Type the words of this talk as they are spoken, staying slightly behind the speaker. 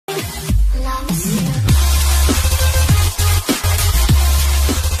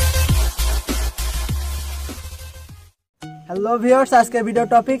Hello viewers, আজকের video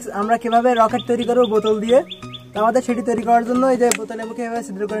topics আমরা কিভাবে রকেট তৈরি করব বোতল দিয়ে। তো আমাদের সেটি তৈরি করার জন্য এই যে বোতলের মুখে এভাবে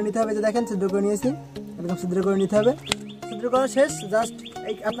ছিদ্র করে নিতে হবে। যে দেখেন ছিদ্র করে নিয়েছি, একদম ছিদ্র করে নিতে হবে। ছিদ্র করা শেষ। জাস্ট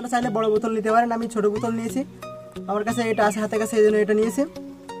এই আপনারা চাইলে বড় বোতল নিতে পারেন, আমি ছোট বোতল নিয়েছি। আমার কাছে এটা আছে হাতের কাছে, এই জন্য এটা নিয়েছি।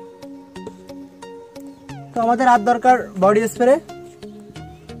 তো আমাদের আর দরকার বডি স্প্রে,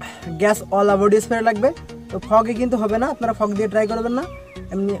 গ্যাস ওয়ালা বডি স্প্রে লাগবে। তো ফগে কিন্তু হবে না, আপনারা ফগ দিয়ে ট্রাই করবেন না,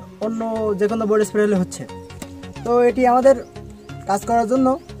 এমনি অন্য যে কোনো বডি স্প্রে হলে হচ্ছে। তো এটি আমাদের কাজ করার জন্য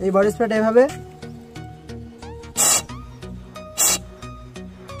এই বডি স্প্রেটা এভাবে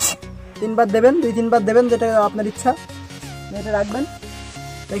 3 বার দেবেন, 2-3 বার দেবেন, যেটা আপনার ইচ্ছা। এটা রাখবেন,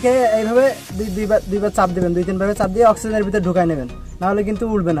 রেখে এইভাবে দুইবার চাপ দেবেন, 2-3 ভাবে চাপ দিয়ে অক্সিজেনের ভিতরে ঢুকাই নেবেন, নাহলে কিন্তু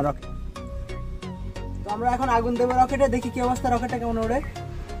উড়বে না রকেট। তো আমরা এখন আগুন দেবো রকেটে, দেখি কি অবস্থা, রকেটটা কেমন ওড়ে।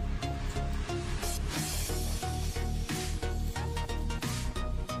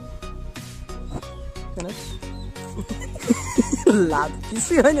 লাভ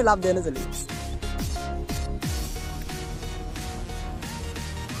কিছুই হয়নি, লাভ দিয়ে চলি।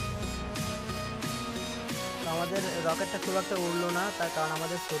 আমাদের রকেটটা খুব একটা উড়লো না, তার কারণ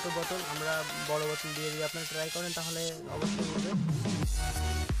আমাদের ছোট বোতল, আমরা বড় বোতল দিয়ে যদি আপনারা ট্রাই করেন তাহলে অবশ্যই উড়বে।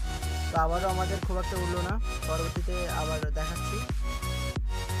 তো আবারও আমাদের খুব একটা উড়লো না, পরবর্তীতে আবার দেখাচ্ছি।